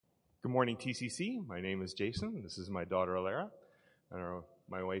Good morning, TCC. My name is Jason. This is my daughter, Alara, and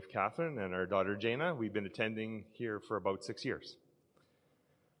my wife, Catherine, and our daughter, Jana. We've been attending here for about 6 years.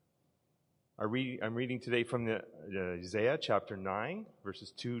 I'm reading today from Isaiah chapter 9,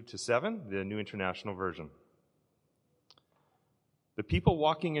 verses 2 to 7, the New International Version. The people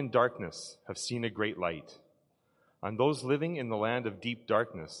walking in darkness have seen a great light. On those living in the land of deep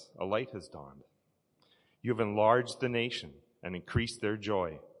darkness, a light has dawned. You have enlarged the nation and increased their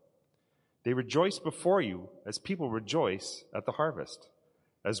joy. They rejoice before you as people rejoice at the harvest,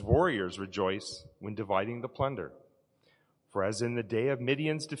 as warriors rejoice when dividing the plunder. For as in the day of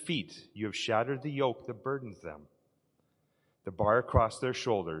Midian's defeat, you have shattered the yoke that burdens them, the bar across their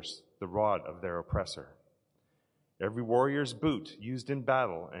shoulders, the rod of their oppressor. Every warrior's boot used in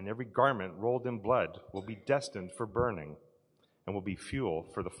battle and every garment rolled in blood will be destined for burning and will be fuel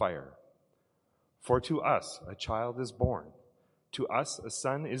for the fire. For to us a child is born, to us a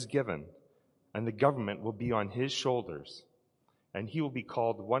son is given, and the government will be on his shoulders, and he will be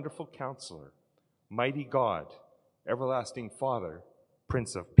called Wonderful Counselor, Mighty God, Everlasting Father,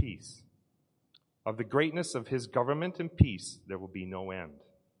 Prince of Peace. Of the greatness of his government and peace there will be no end.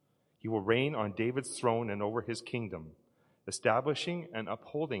 He will reign on David's throne and over his kingdom, establishing and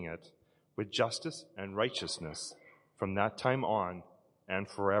upholding it with justice and righteousness from that time on and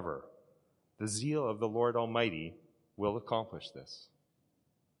forever. The zeal of the Lord Almighty will accomplish this.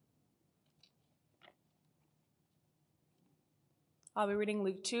 I'll be reading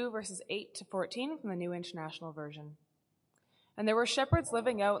Luke 2, verses 8 to 14 from the New International Version. And there were shepherds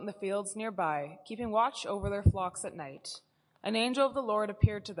living out in the fields nearby, keeping watch over their flocks at night. An angel of the Lord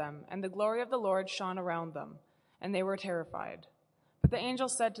appeared to them, and the glory of the Lord shone around them, and they were terrified. But the angel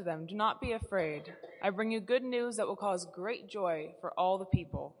said to them, "Do not be afraid. I bring you good news that will cause great joy for all the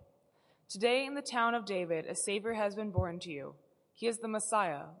people. Today in the town of David, a Savior has been born to you. He is the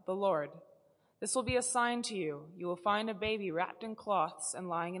Messiah, the Lord. This will be a sign to you. You will find a baby wrapped in cloths and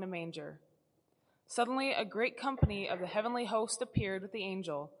lying in a manger." Suddenly a great company of the heavenly host appeared with the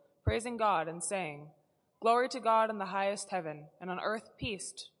angel, praising God and saying, "Glory to God in the highest heaven, and on earth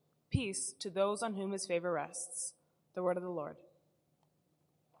peace to those on whom his favor rests." The word of the Lord.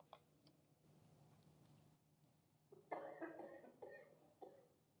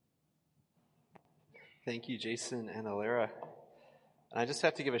 Thank you, Jason and Alara. And I just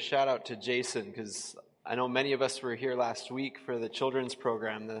have to give a shout out to Jason because I know many of us were here last week for the children's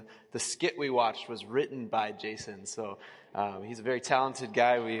program. The skit we watched was written by Jason. So he's a very talented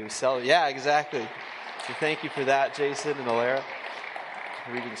guy. Yeah, exactly. So thank you for that, Jason and Alara.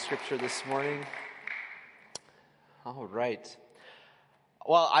 Reading scripture this morning. All right.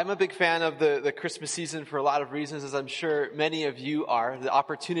 Well, I'm a big fan of the Christmas season for a lot of reasons, as I'm sure many of you are. The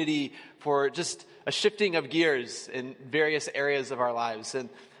opportunity for just a shifting of gears in various areas of our lives. And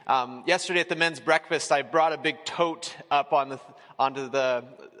yesterday at the men's breakfast, I brought a big tote up onto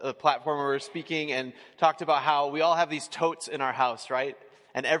the platform where we were speaking and talked about how we all have these totes in our house, right?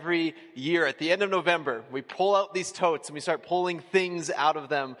 And every year at the end of November, we pull out these totes and we start pulling things out of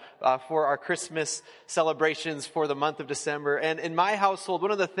them for our Christmas celebrations for the month of December. And in my household,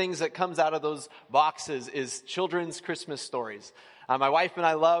 one of the things that comes out of those boxes is children's Christmas stories. My wife and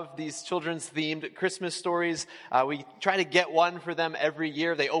I love these children's themed Christmas stories. We try to get one for them every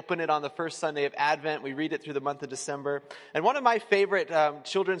year. They open it on the first Sunday of Advent. We read it through the month of December. And one of my favorite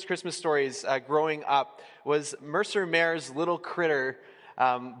children's Christmas stories growing up was Mercer Mair's Little Critter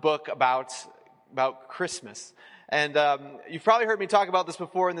book about Christmas. And you've probably heard me talk about this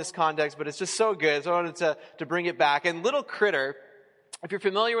before in this context, but it's just so good. So I wanted to bring it back. And Little Critter, if you're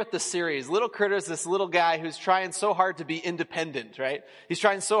familiar with the series, Little Critter is this little guy who's trying so hard to be independent, right? He's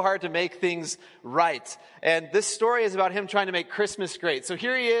trying so hard to make things right. And this story is about him trying to make Christmas great. So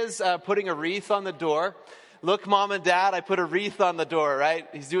here he is putting a wreath on the door. Look, Mom and Dad, I put a wreath on the door, right?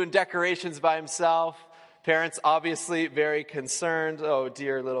 He's doing decorations by himself. Parents obviously very concerned. Oh,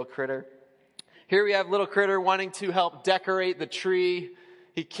 dear Little Critter. Here we have Little Critter wanting to help decorate the tree.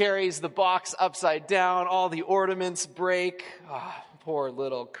 He carries the box upside down. All the ornaments break. Poor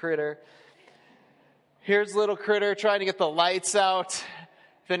Little Critter. Here's Little Critter trying to get the lights out.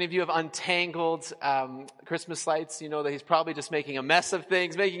 If any of you have untangled Christmas lights, you know that he's probably just making a mess of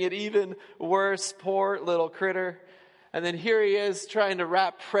things, making it even worse. Poor Little Critter. And then here he is trying to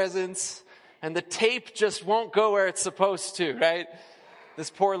wrap presents, and the tape just won't go where it's supposed to, right? This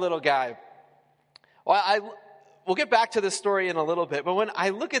poor little guy. Well, we'll get back to this story in a little bit, but when I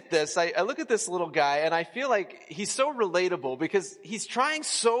look at this, I look at this little guy, and I feel like he's so relatable because he's trying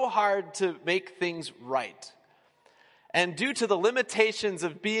so hard to make things right. And due to the limitations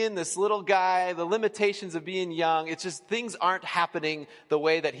of being this little guy, the limitations of being young, it's just things aren't happening the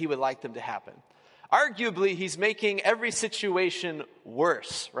way that he would like them to happen. Arguably, he's making every situation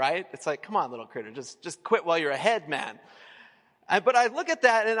worse, right? It's like, come on, little critter, just quit while you're ahead, man. But I look at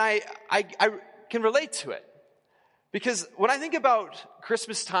that and I can relate to it. Because when I think about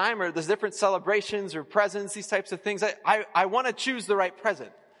Christmas time or the different celebrations or presents, these types of things, I want to choose the right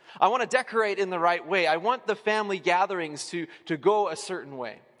present. I want to decorate in the right way. I want the family gatherings to go a certain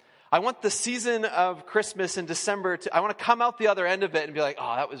way. I want the season of Christmas in December I want to come out the other end of it and be like,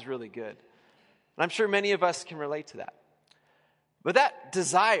 oh, that was really good. And I'm sure many of us can relate to that. But that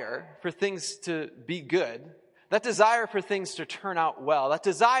desire for things to be good, that desire for things to turn out well, that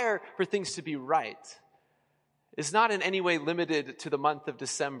desire for things to be right, is not in any way limited to the month of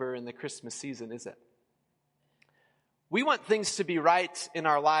December and the Christmas season, is it? We want things to be right in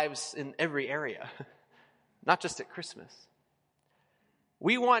our lives in every area, not just at Christmas.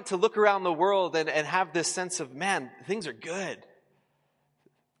 We want to look around the world and have this sense of, man, things are good.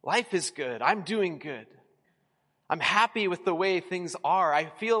 Life is good. I'm doing good. I'm happy with the way things are. I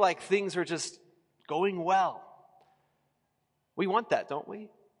feel like things are just going well. We want that, don't we?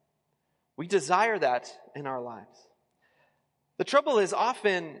 We desire that in our lives. The trouble is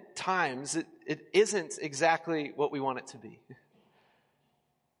oftentimes it isn't exactly what we want it to be.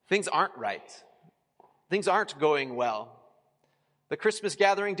 Things aren't right. Things aren't going well. The Christmas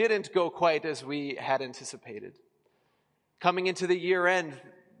gathering didn't go quite as we had anticipated. Coming into the year end,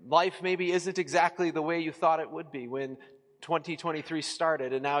 life maybe isn't exactly the way you thought it would be when 2023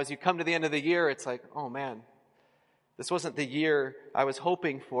 started. And now as you come to the end of the year, it's like, oh man, this wasn't the year I was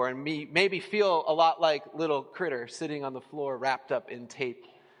hoping for, and maybe feel a lot like little critter sitting on the floor wrapped up in tape,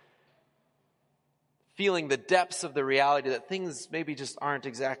 feeling the depths of the reality that things maybe just aren't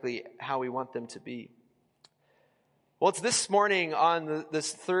exactly how we want them to be. Well, it's this morning on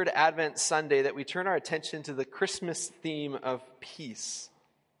this third Advent Sunday that we turn our attention to the Christmas theme of peace.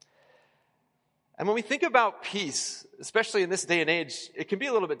 And when we think about peace, especially in this day and age, it can be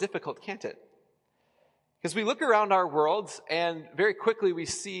a little bit difficult, can't it? Because we look around our world and very quickly we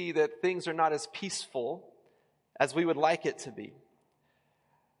see that things are not as peaceful as we would like it to be.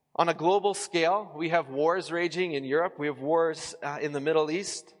 On a global scale, we have wars raging in Europe. We have wars in the Middle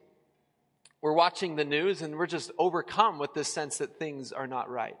East. We're watching the news and we're just overcome with this sense that things are not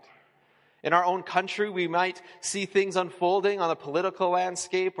right. In our own country, we might see things unfolding on the political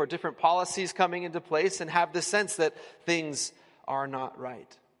landscape or different policies coming into place and have the sense that things are not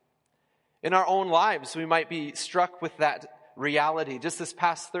right. In our own lives, we might be struck with that reality. Just this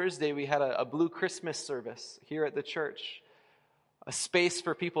past Thursday, we had a Blue Christmas service here at the church, a space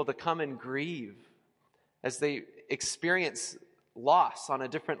for people to come and grieve as they experience loss on a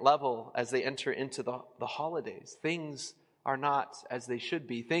different level as they enter into the holidays. Things are not as they should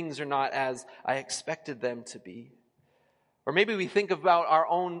be. Things are not as I expected them to be. Or maybe we think about our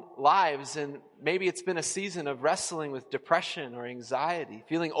own lives and maybe it's been a season of wrestling with depression or anxiety,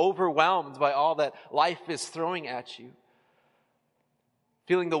 feeling overwhelmed by all that life is throwing at you.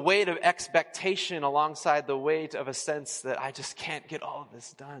 Feeling the weight of expectation alongside the weight of a sense that I just can't get all of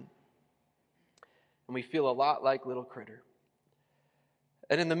this done. And we feel a lot like little critter.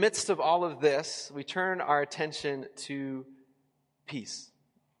 And in the midst of all of this, we turn our attention to peace.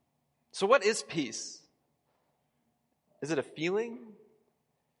 So what is peace? Is it a feeling?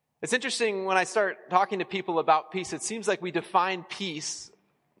 It's interesting when I start talking to people about peace, it seems like we define peace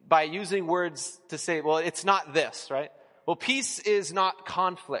by using words to say, well, it's not this, right? Well, peace is not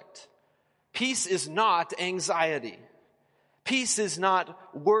conflict. Peace is not anxiety. Peace is not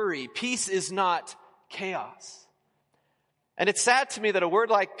worry. Peace is not chaos. And it's sad to me that a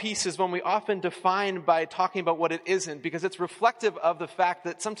word like peace is one we often define by talking about what it isn't, because it's reflective of the fact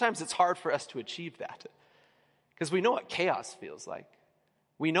that sometimes it's hard for us to achieve that. Because we know what chaos feels like.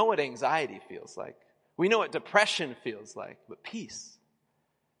 We know what anxiety feels like. We know what depression feels like. But peace,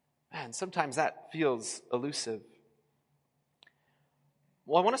 man, sometimes that feels elusive.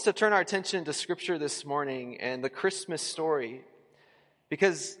 Well, I want us to turn our attention to Scripture this morning and the Christmas story,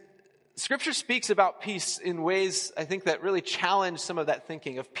 because Scripture speaks about peace in ways, I think, that really challenge some of that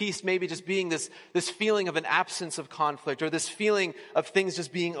thinking of peace maybe just being this feeling of an absence of conflict or this feeling of things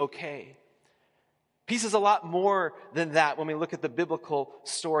just being okay. Peace is a lot more than that when we look at the biblical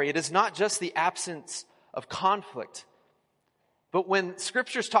story. It is not just the absence of conflict, but when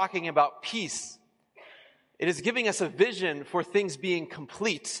Scripture's talking about peace, it is giving us a vision for things being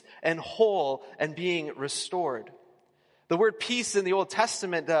complete and whole and being restored. The word peace in the Old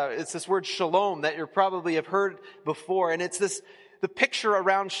Testament, it's this word shalom that you probably have heard before. And it's this the picture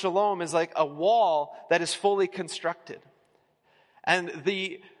around shalom is like a wall that is fully constructed. And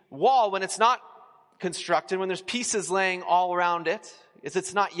the wall, when it's not constructed, when there's pieces laying all around it,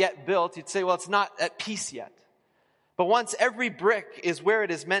 it's not yet built, you'd say, well, it's not at peace yet. But once every brick is where it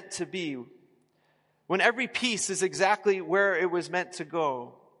is meant to be, when every piece is exactly where it was meant to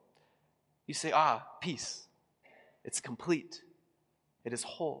go, you say, peace. It's complete. It is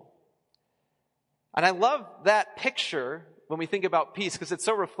whole. And I love that picture when we think about peace because it's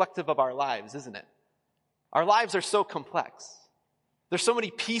so reflective of our lives, isn't it? Our lives are so complex. There's so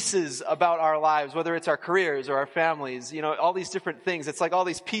many pieces about our lives, whether it's our careers or our families, all these different things. It's like all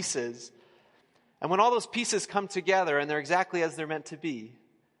these pieces. And when all those pieces come together and they're exactly as they're meant to be,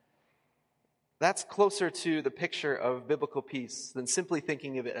 that's closer to the picture of biblical peace than simply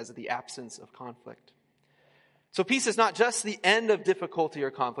thinking of it as the absence of conflict. So peace is not just the end of difficulty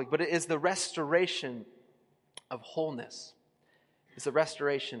or conflict, but it is the restoration of wholeness. It's the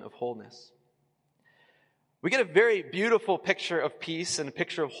restoration of wholeness. We get a very beautiful picture of peace and a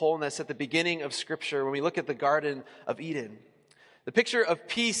picture of wholeness at the beginning of Scripture when we look at the Garden of Eden. The picture of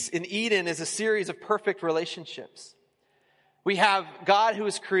peace in Eden is a series of perfect relationships. We have God who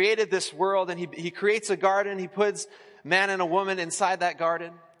has created this world, and He creates a garden. He puts man and a woman inside that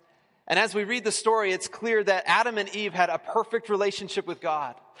garden. And as we read the story, it's clear that Adam and Eve had a perfect relationship with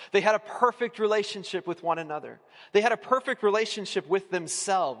God. They had a perfect relationship with one another. They had a perfect relationship with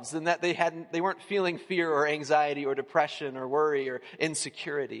themselves in that they weren't feeling fear or anxiety or depression or worry or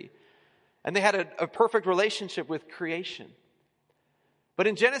insecurity. And they had a perfect relationship with creation. But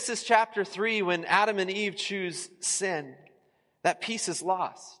in Genesis chapter 3, when Adam and Eve choose sin, that peace is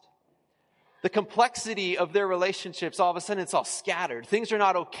lost. The complexity of their relationships, all of a sudden it's all scattered. Things are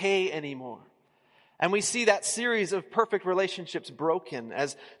not okay anymore. And we see that series of perfect relationships broken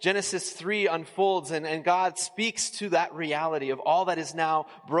as Genesis 3 unfolds and God speaks to that reality of all that is now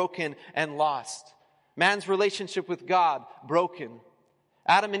broken and lost. Man's relationship with God, broken.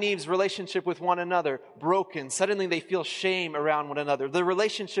 Adam and Eve's relationship with one another, broken. Suddenly they feel shame around one another. Their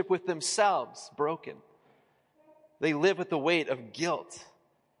relationship with themselves, broken. They live with the weight of guilt.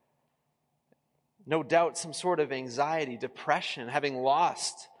 No doubt some sort of anxiety, depression, having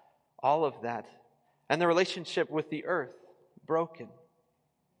lost all of that. And the relationship with the earth, broken.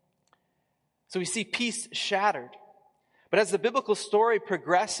 So we see peace shattered. But as the biblical story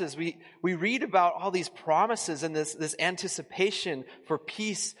progresses, we read about all these promises and this anticipation for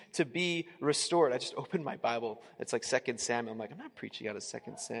peace to be restored. I just opened my Bible. It's like 2 Samuel. I'm like, I'm not preaching out of 2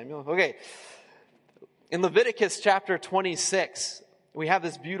 Samuel. Okay. In Leviticus chapter 26, we have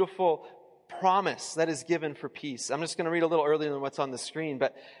this beautiful promise that is given for peace. I'm just going to read a little earlier than what's on the screen,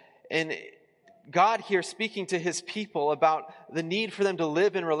 but in God here speaking to His people about the need for them to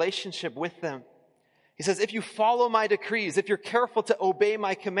live in relationship with them. He says, if you follow my decrees, if you're careful to obey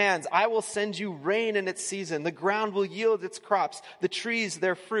my commands, I will send you rain in its season. The ground will yield its crops, the trees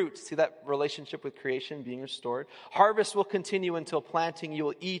their fruit. See that relationship with creation being restored. Harvest will continue until planting. You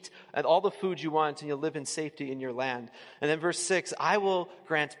will eat all the food you want and you'll live in safety in your land. And then verse 6, I will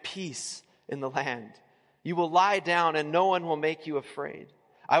grant peace in the land. You will lie down and no one will make you afraid.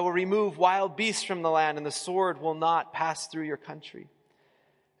 I will remove wild beasts from the land and the sword will not pass through your country.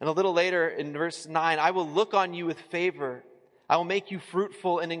 And a little later in verse 9, I will look on you with favor. I will make you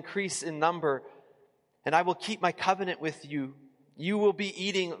fruitful and increase in number. And I will keep my covenant with you. You will be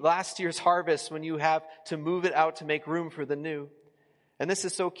eating last year's harvest when you have to move it out to make room for the new. And this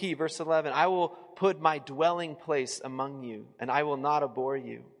is so key. Verse 11, I will put my dwelling place among you and I will not abhor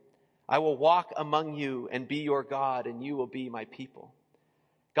you. I will walk among you and be your God and you will be my people.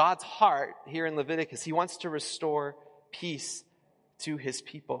 God's heart here in Leviticus, He wants to restore peace to His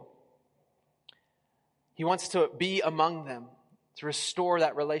people. He wants to be among them, to restore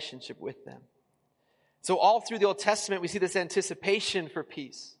that relationship with them. So all through the Old Testament, we see this anticipation for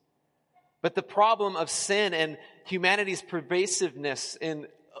peace. But the problem of sin and humanity's pervasiveness in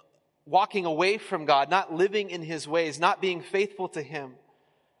walking away from God, not living in His ways, not being faithful to Him,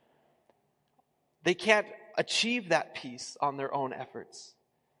 they can't achieve that peace on their own efforts.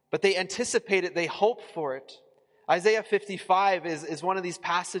 But they anticipate it, they hope for it. Isaiah 55 is one of these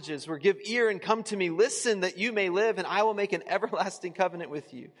passages where give ear and come to me, listen that you may live, and I will make an everlasting covenant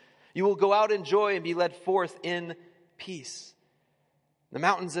with you. You will go out in joy and be led forth in peace. The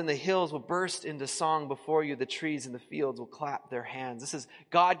mountains and the hills will burst into song before you. The trees and the fields will clap their hands. This is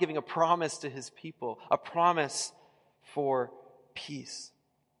God giving a promise to His people, a promise for peace.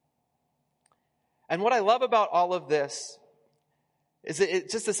 And what I love about all of this is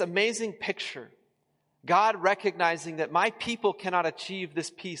it's just this amazing picture. God recognizing that my people cannot achieve this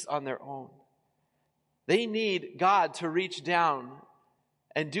peace on their own. They need God to reach down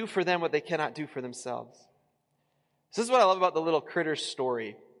and do for them what they cannot do for themselves. This is what I love about the Little Critter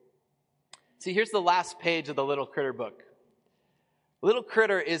story. See, here's the last page of the Little Critter book. Little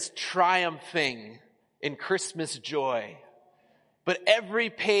Critter is triumphing in Christmas joy. But every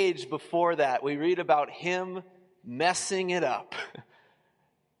page before that, we read about him messing it up.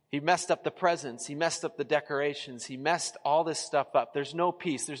 He messed up the presents. He messed up the decorations. He messed all this stuff up. There's no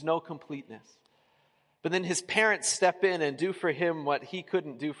peace. There's no completeness. But then his parents step in and do for him what he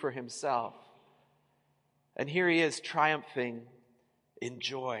couldn't do for himself. And here he is triumphing in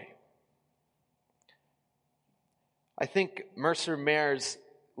joy. I think Mercer Mayer's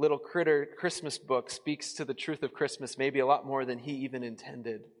Little Critter Christmas book speaks to the truth of Christmas maybe a lot more than he even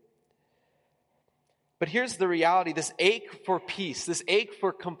intended. But here's the reality, this ache for peace, this ache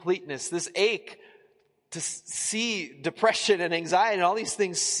for completeness, this ache to see depression and anxiety and all these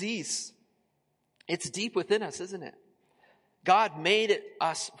things cease. It's deep within us, isn't it? God made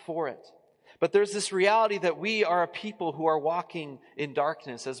us for it. But there's this reality that we are a people who are walking in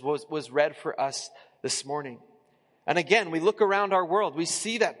darkness, as was read for us this morning. And again, we look around our world, we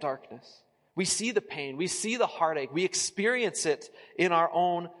see that darkness. We see the pain, we see the heartache, we experience it in our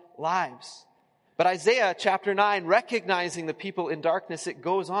own lives. But Isaiah chapter 9, recognizing the people in darkness, it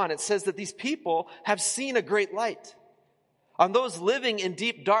goes on. It says that these people have seen a great light. On those living in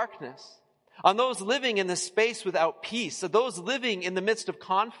deep darkness, on those living in the space without peace, on those living in the midst of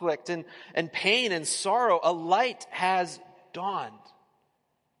conflict and pain and sorrow, a light has dawned.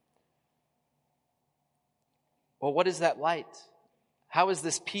 Well, what is that light? How is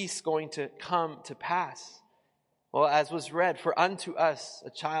this peace going to come to pass? Well, as was read, for unto us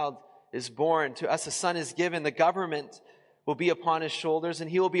a child is born, to us a son is given, the government will be upon his shoulders, and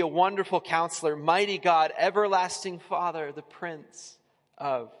he will be a wonderful counselor, mighty God, everlasting Father, the Prince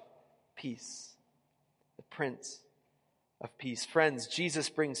of Peace. The Prince of Peace. Friends, Jesus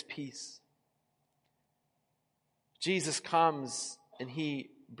brings peace. Jesus comes and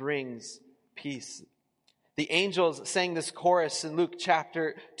he brings peace. The angels sang this chorus in Luke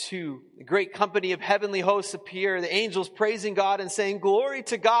chapter 2. A great company of heavenly hosts appear. The angels praising God and saying, "Glory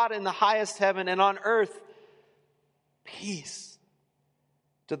to God in the highest heaven, and on earth, peace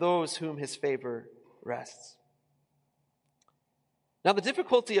to those whom his favor rests." Now, the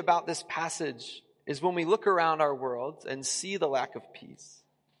difficulty about this passage is when we look around our world and see the lack of peace.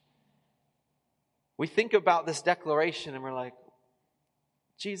 We think about this declaration and we're like,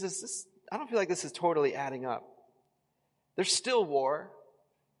 Jesus, I don't feel like this is totally adding up. There's still war.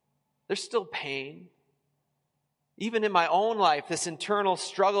 There's still pain. Even in my own life, this internal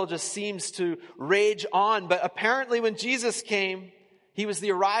struggle just seems to rage on. But apparently when Jesus came, he was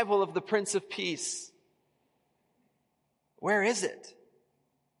the arrival of the Prince of Peace. Where is it?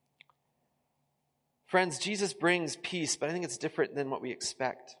 Friends, Jesus brings peace, but I think it's different than what we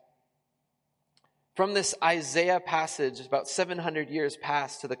expect. From this Isaiah passage, about 700 years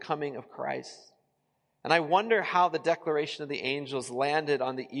past to the coming of Christ. And I wonder how the declaration of the angels landed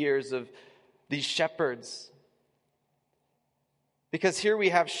on the ears of these shepherds. Because here we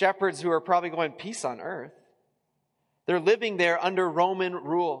have shepherds who are probably going, peace on earth. They're living there under Roman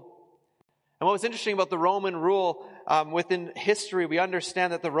rule. And what was interesting about the Roman rule, within history, we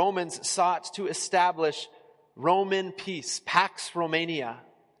understand that the Romans sought to establish Roman peace, Pax Romania.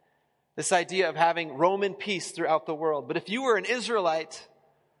 This idea of having Roman peace throughout the world. But if you were an Israelite,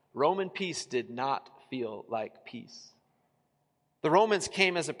 Roman peace did not feel like peace. The Romans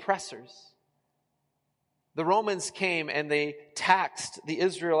came as oppressors. The Romans came and they taxed the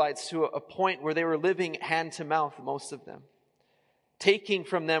Israelites to a point where they were living hand to mouth, most of them. Taking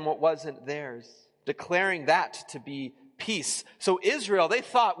from them what wasn't theirs. Declaring that to be peace. So Israel, they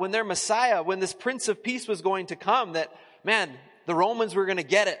thought when their Messiah, when this Prince of Peace was going to come, that, man, the Romans were going to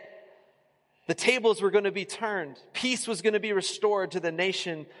get it. The tables were going to be turned. Peace was going to be restored to the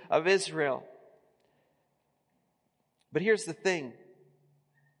nation of Israel. But here's the thing.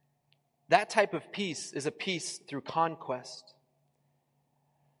 That type of peace is a peace through conquest.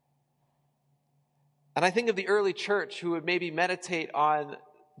 And I think of the early church who would maybe meditate on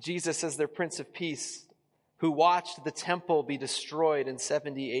Jesus as their Prince of Peace, who watched the temple be destroyed in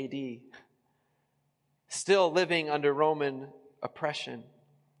 70 AD, still living under Roman oppression.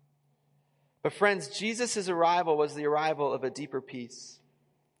 But friends, Jesus' arrival was the arrival of a deeper peace.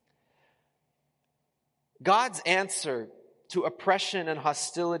 God's answer to oppression and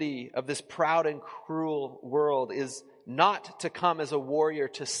hostility of this proud and cruel world is not to come as a warrior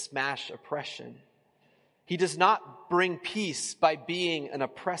to smash oppression. He does not bring peace by being an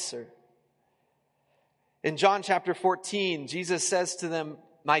oppressor. In John chapter 14, Jesus says to them,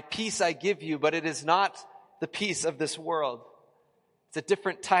 my peace I give you, but it is not the peace of this world. It's a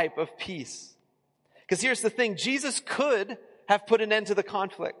different type of peace. Because here's the thing, Jesus could have put an end to the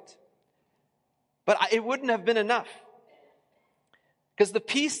conflict, but it wouldn't have been enough. Because the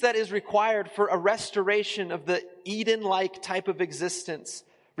peace that is required for a restoration of the Eden-like type of existence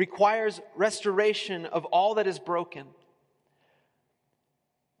requires restoration of all that is broken.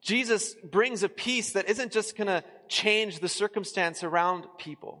 Jesus brings a peace that isn't just going to change the circumstance around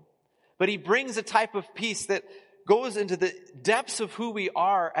people, but he brings a type of peace that goes into the depths of who we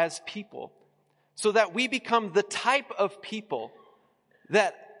are as people, so that we become the type of people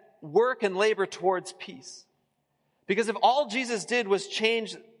that work and labor towards peace. Because if all Jesus did was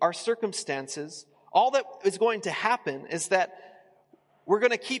change our circumstances, all that is going to happen is that we're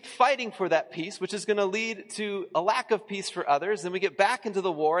going to keep fighting for that peace, which is going to lead to a lack of peace for others. Then we get back into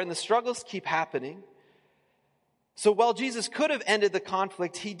the war and the struggles keep happening. So while Jesus could have ended the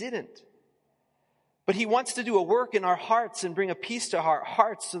conflict, he didn't. But he wants to do a work in our hearts and bring a peace to our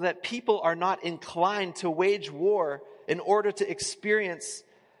hearts so that people are not inclined to wage war in order to experience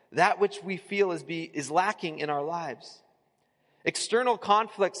that which we feel is lacking in our lives. External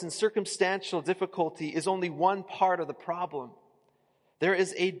conflicts and circumstantial difficulty is only one part of the problem. There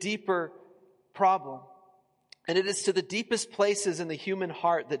is a deeper problem. And it is to the deepest places in the human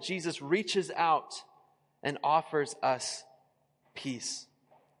heart that Jesus reaches out and offers us peace.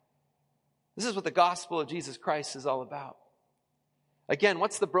 This is what the gospel of Jesus Christ is all about. Again,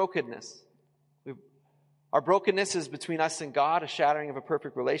 what's the brokenness? Our brokenness is between us and God, a shattering of a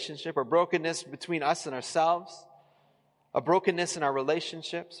perfect relationship. Our brokenness between us and ourselves. A brokenness in our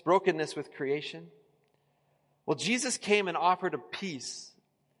relationships. Brokenness with creation. Well, Jesus came and offered a peace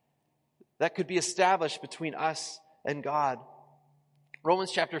that could be established between us and God.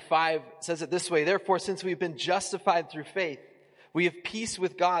 Romans chapter 5 says it this way, therefore, since we've been justified through faith, we have peace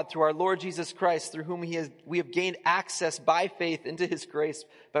with God through our Lord Jesus Christ, through whom we have gained access by faith into his grace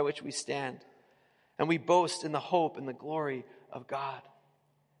by which we stand. And we boast in the hope and the glory of God.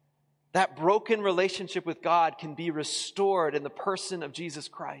 That broken relationship with God can be restored in the person of Jesus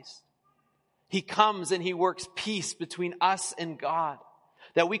Christ. He comes and he works peace between us and God,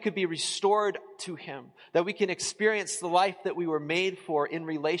 that we could be restored to him, that we can experience the life that we were made for in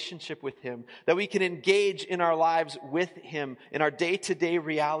relationship with him, that we can engage in our lives with him in our day-to-day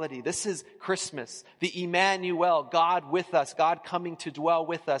reality. This is Christmas, the Emmanuel, God with us, God coming to dwell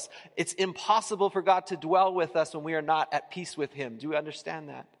with us. It's impossible for God to dwell with us when we are not at peace with him. Do you understand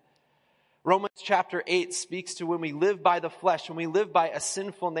that? Romans chapter 8 speaks to when we live by the flesh, when we live by a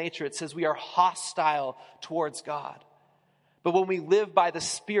sinful nature, it says we are hostile towards God. But when we live by the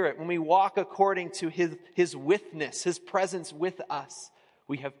Spirit, when we walk according to his witness, his presence with us,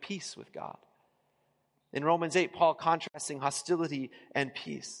 we have peace with God. In Romans 8, Paul contrasting hostility and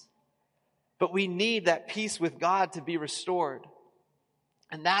peace. But we need that peace with God to be restored.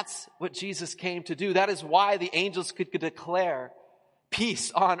 And that's what Jesus came to do. That is why the angels could declare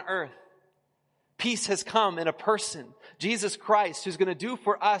peace on earth. Peace has come in a person, Jesus Christ, who's going to do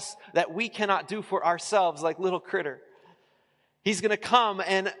for us that we cannot do for ourselves like little critter. He's going to come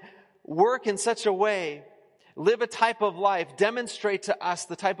and work in such a way, live a type of life, demonstrate to us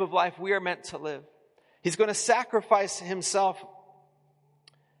the type of life we are meant to live. He's going to sacrifice himself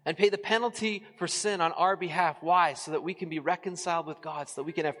and pay the penalty for sin on our behalf. Why? So that we can be reconciled with God, so that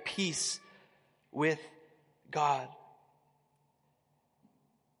we can have peace with God.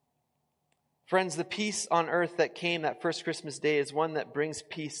 Friends, the peace on earth that came that first Christmas day is one that brings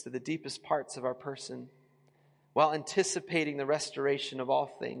peace to the deepest parts of our person, while anticipating the restoration of all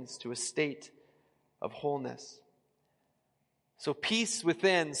things to a state of wholeness. So peace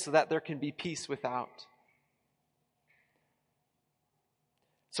within so that there can be peace without.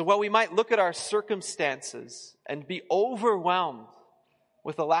 So while we might look at our circumstances and be overwhelmed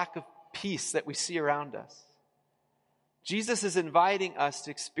with the lack of peace that we see around us, Jesus is inviting us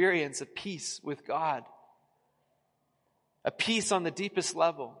to experience a peace with God. A peace on the deepest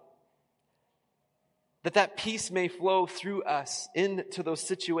level. That peace may flow through us into those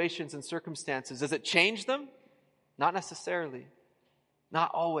situations and circumstances. Does it change them? Not necessarily. Not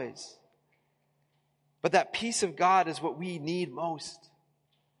always. But that peace of God is what we need most.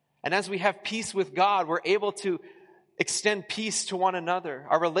 And as we have peace with God, we're able to extend peace to one another.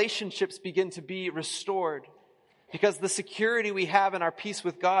 Our relationships begin to be restored. Because the security we have in our peace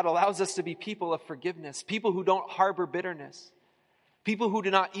with God allows us to be people of forgiveness, people who don't harbor bitterness, people who do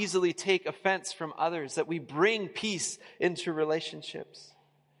not easily take offense from others, that we bring peace into relationships.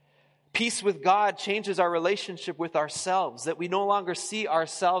 Peace with God changes our relationship with ourselves, that we no longer see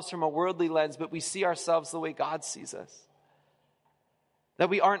ourselves from a worldly lens, but we see ourselves the way God sees us. That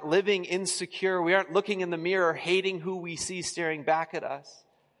we aren't living insecure. We aren't looking in the mirror, hating who we see staring back at us.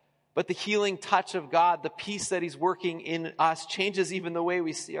 But the healing touch of God, the peace that He's working in us, changes even the way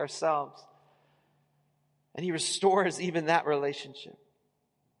we see ourselves. And He restores even that relationship.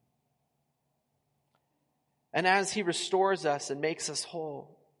 And as He restores us and makes us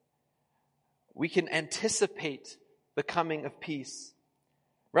whole, we can anticipate the coming of peace.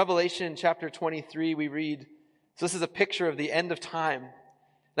 Revelation chapter 23, we read, so this is a picture of the end of time.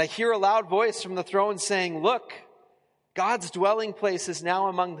 And I hear a loud voice from the throne saying, "Look, God's dwelling place is now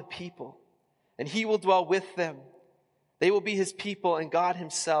among the people, and He will dwell with them. They will be His people, and God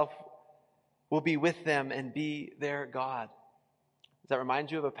Himself will be with them and be their God." Does that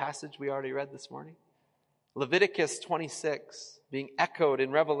remind you of a passage we already read this morning? Leviticus 26, being echoed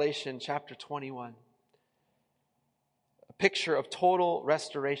in Revelation chapter 21. A picture of total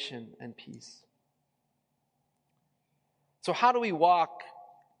restoration and peace. So how do we walk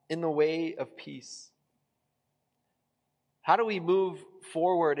in the way of peace? How do we move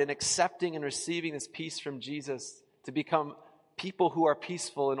forward in accepting and receiving this peace from Jesus to become people who are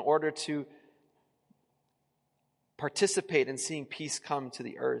peaceful in order to participate in seeing peace come to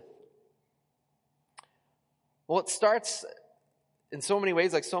the earth? Well, it starts in so many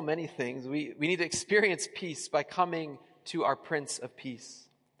ways, like so many things. We need to experience peace by coming to our Prince of Peace.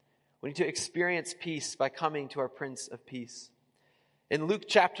 We need to experience peace by coming to our Prince of Peace. In Luke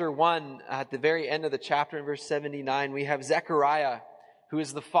chapter 1, at the very end of the chapter, in verse 79, we have Zechariah, who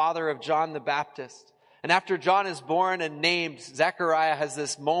is the father of John the Baptist. And after John is born and named, Zechariah has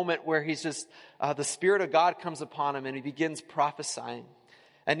this moment where he's just, the Spirit of God comes upon him and he begins prophesying.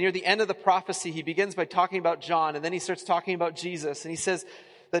 And near the end of the prophecy, he begins by talking about John, and then he starts talking about Jesus. And he says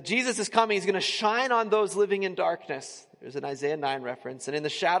that Jesus is coming. He's going to shine on those living in darkness. There's an Isaiah 9 reference. And in the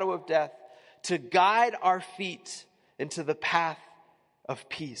shadow of death, to guide our feet into the path of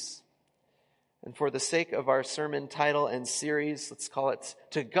peace. And for the sake of our sermon title and series, let's call it,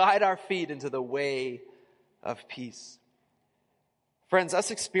 to guide our feet into the way of peace. Friends, us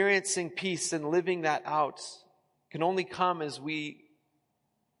experiencing peace and living that out can only come as we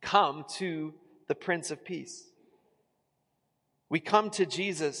come to the Prince of Peace. We come to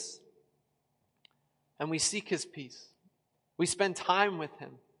Jesus and we seek His peace. We spend time with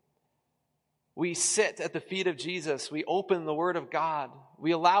Him. We sit at the feet of Jesus. We open the Word of God.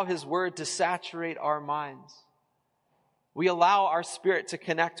 We allow His Word to saturate our minds. We allow our spirit to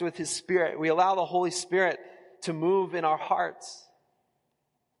connect with His Spirit. We allow the Holy Spirit to move in our hearts.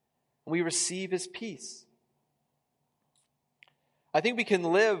 We receive His peace. I think we can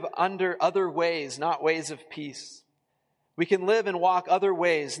live under other ways, not ways of peace. We can live and walk other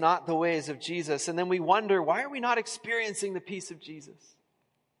ways, not the ways of Jesus. And then we wonder, why are we not experiencing the peace of Jesus?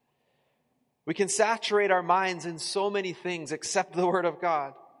 We can saturate our minds in so many things except the Word of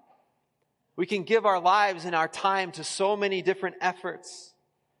God. We can give our lives and our time to so many different efforts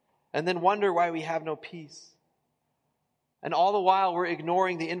and then wonder why we have no peace. And all the while we're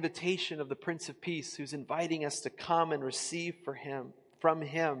ignoring the invitation of the Prince of Peace, who's inviting us to come and receive from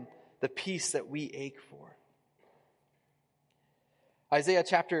Him the peace that we ache for. Isaiah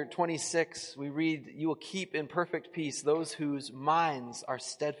chapter 26, we read, "You will keep in perfect peace those whose minds are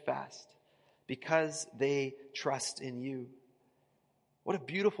steadfast, because they trust in you." What a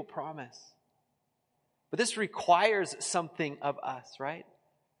beautiful promise. But this requires something of us, right?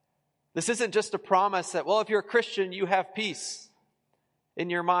 This isn't just a promise that, well, if you're a Christian, you have peace in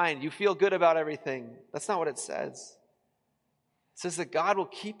your mind. You feel good about everything. That's not what it says. It says that God will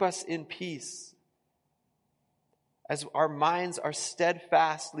keep us in peace as our minds are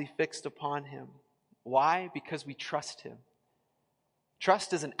steadfastly fixed upon Him. Why? Because we trust Him.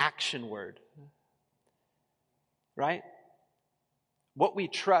 Trust is an action word, right? What we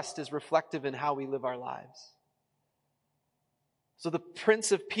trust is reflective in how we live our lives. So the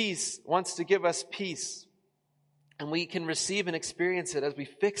Prince of Peace wants to give us peace, and we can receive and experience it as we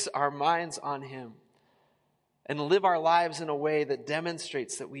fix our minds on Him and live our lives in a way that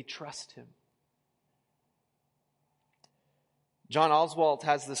demonstrates that we trust Him. John Oswalt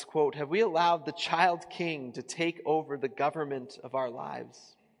has this quote, "Have we allowed the child king to take over the government of our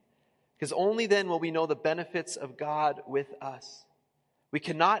lives? Because only then will we know the benefits of God with us. We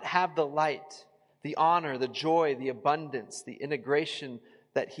cannot have the light, the honor, the joy, the abundance, the integration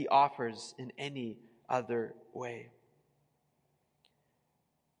that He offers in any other way."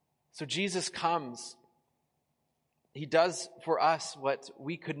 So Jesus comes. He does for us what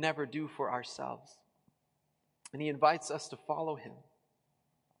we could never do for ourselves. And He invites us to follow Him.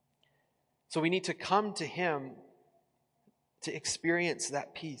 So we need to come to Him to experience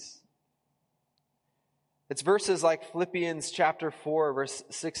that peace. It's verses like Philippians chapter 4, verse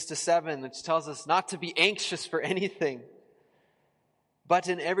 6 to 7, which tells us not to be anxious for anything, but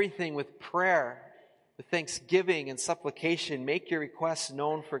in everything with prayer, with thanksgiving and supplication, make your requests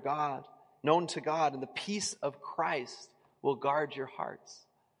known to God, and the peace of Christ will guard your hearts.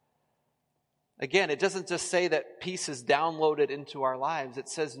 Again, it doesn't just say that peace is downloaded into our lives. It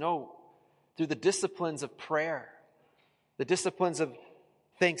says, no, through the disciplines of prayer, the disciplines of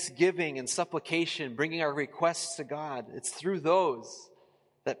thanksgiving and supplication, bringing our requests to God, it's through those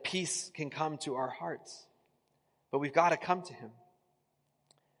that peace can come to our hearts. But we've got to come to Him.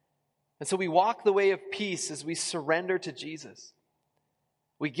 And so we walk the way of peace as we surrender to Jesus.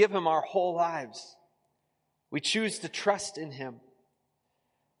 We give Him our whole lives. We choose to trust in Him.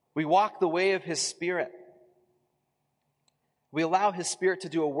 We walk the way of His Spirit. We allow His Spirit to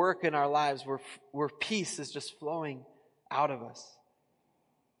do a work in our lives where peace is just flowing out of us.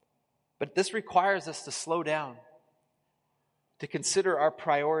 But this requires us to slow down, to consider our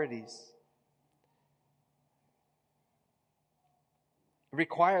priorities. It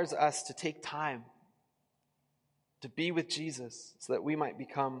requires us to take time to be with Jesus so that we might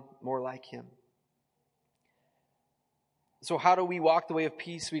become more like Him. So how do we walk the way of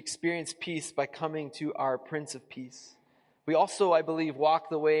peace? We experience peace by coming to our Prince of Peace. We also, I believe, walk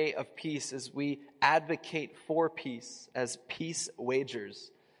the way of peace as we advocate for peace as peace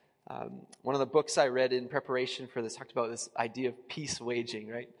wagers. One of the books I read in preparation for this talked about this idea of peace waging,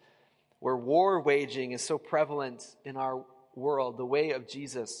 right? Where war waging is so prevalent in our world, the way of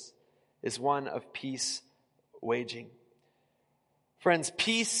Jesus is one of peace waging. Friends,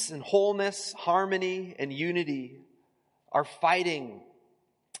 peace and wholeness, harmony and unity are fighting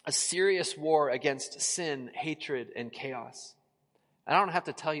a serious war against sin, hatred, and chaos. And I don't have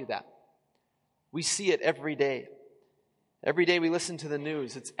to tell you that. We see it every day. Every day we listen to the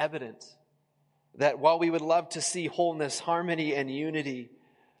news, it's evident that while we would love to see wholeness, harmony, and unity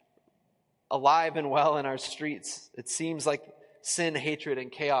alive and well in our streets, it seems like sin, hatred,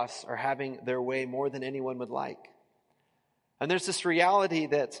 and chaos are having their way more than anyone would like. And there's this reality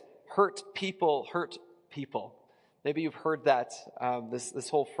that hurt people hurt people. Maybe you've heard that, this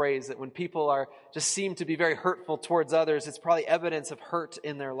whole phrase, that when people just seem to be very hurtful towards others, it's probably evidence of hurt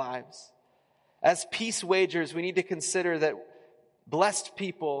in their lives. As peace wagers, we need to consider that blessed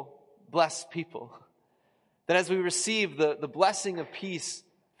people bless people. That as we receive the blessing of peace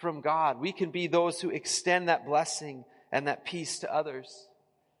from God, we can be those who extend that blessing and that peace to others.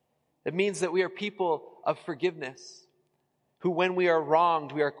 It means that we are people of forgiveness, who when we are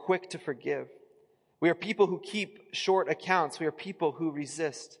wronged, we are quick to forgive. We are people who keep short accounts. We are people who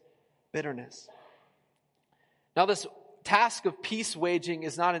resist bitterness. Now, this task of peace waging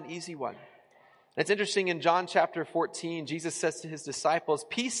is not an easy one. It's interesting, in John chapter 14, Jesus says to His disciples,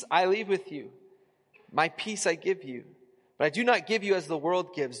 "Peace I leave with you. My peace I give you. But I do not give you as the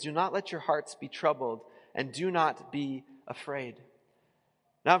world gives. Do not let your hearts be troubled, and do not be afraid."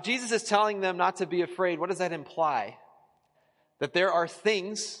 Now, if Jesus is telling them not to be afraid, what does that imply? That there are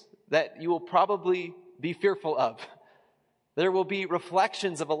things that you will probably be fearful of. There will be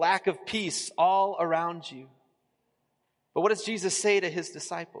reflections of a lack of peace all around you. But what does Jesus say to His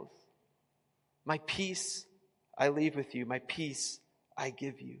disciples? "My peace I leave with you. My peace I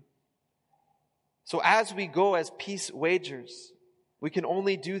give you." So as we go as peace wagers, we can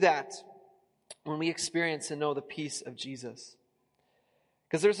only do that when we experience and know the peace of Jesus.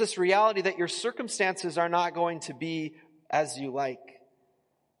 Because there's this reality that your circumstances are not going to be as you like.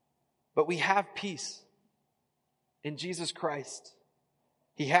 But we have peace in Jesus Christ.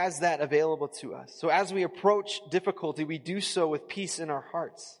 He has that available to us. So as we approach difficulty, we do so with peace in our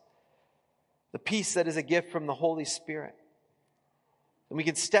hearts. The peace that is a gift from the Holy Spirit. And we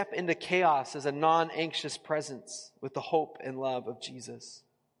can step into chaos as a non-anxious presence with the hope and love of Jesus.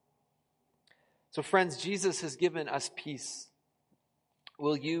 So friends, Jesus has given us peace.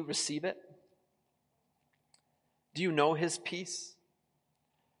 Will you receive it? Do you know His peace?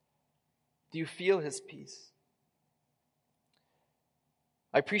 Do you feel His peace?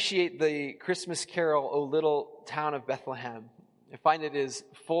 I appreciate the Christmas carol, "O Little Town of Bethlehem." I find it is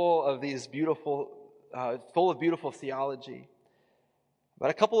full of beautiful theology. But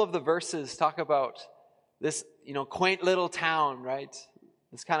a couple of the verses talk about this, quaint little town, right?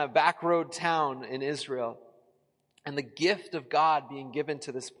 This kind of back road town in Israel, and the gift of God being given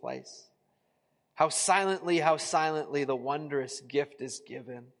to this place. How silently the wondrous gift is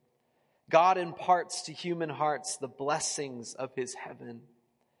given. God imparts to human hearts the blessings of His heaven.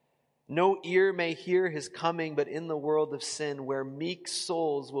 No ear may hear His coming, but in the world of sin, where meek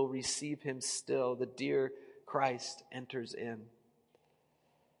souls will receive Him still, the dear Christ enters in.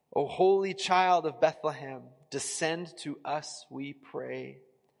 O holy child of Bethlehem, descend to us, we pray.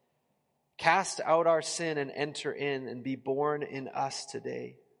 Cast out our sin and enter in and be born in us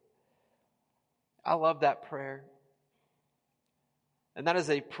today. I love that prayer. And that is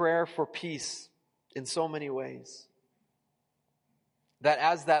a prayer for peace in so many ways. That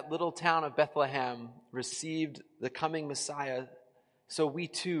as that little town of Bethlehem received the coming Messiah, so we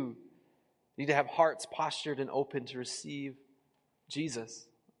too need to have hearts postured and open to receive Jesus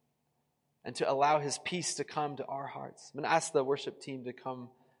and to allow his peace to come to our hearts. I'm going to ask the worship team to come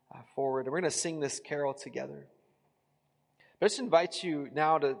forward, and we're going to sing this carol together. But I just invite you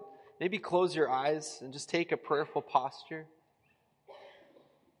now to maybe close your eyes and just take a prayerful posture.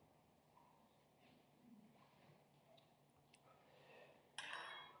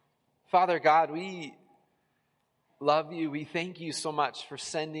 Father God, we love you. We thank you so much for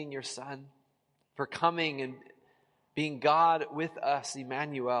sending your Son, for coming and being God with us,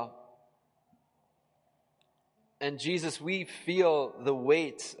 Emmanuel. And Jesus, we feel the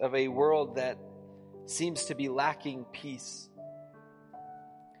weight of a world that seems to be lacking peace.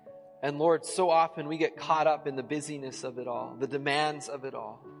 And Lord, so often we get caught up in the busyness of it all, the demands of it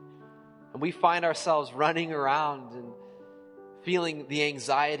all. And we find ourselves running around and feeling the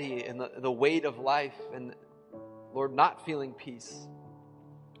anxiety and the weight of life, and Lord, not feeling peace.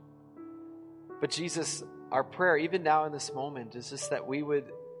 But Jesus, our prayer, even now in this moment, is just that we would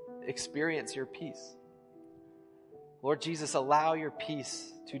experience your peace. Lord Jesus, allow your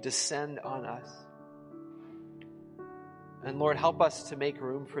peace to descend on us. And Lord, help us to make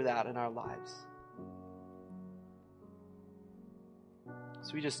room for that in our lives.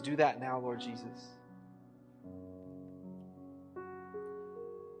 So we just do that now, Lord Jesus.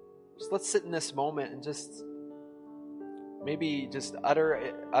 Just let's sit in this moment and just maybe just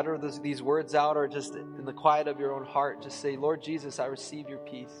utter these words out, or just in the quiet of your own heart, just say, Lord Jesus, I receive your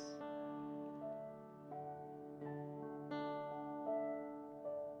peace.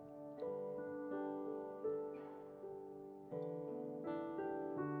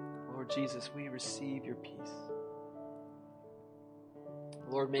 Lord Jesus, we receive your peace.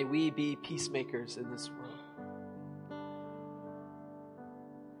 Lord, may we be peacemakers in this world.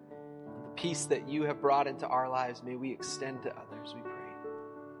 The peace that you have brought into our lives, may we extend to others, we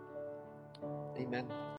pray. Amen.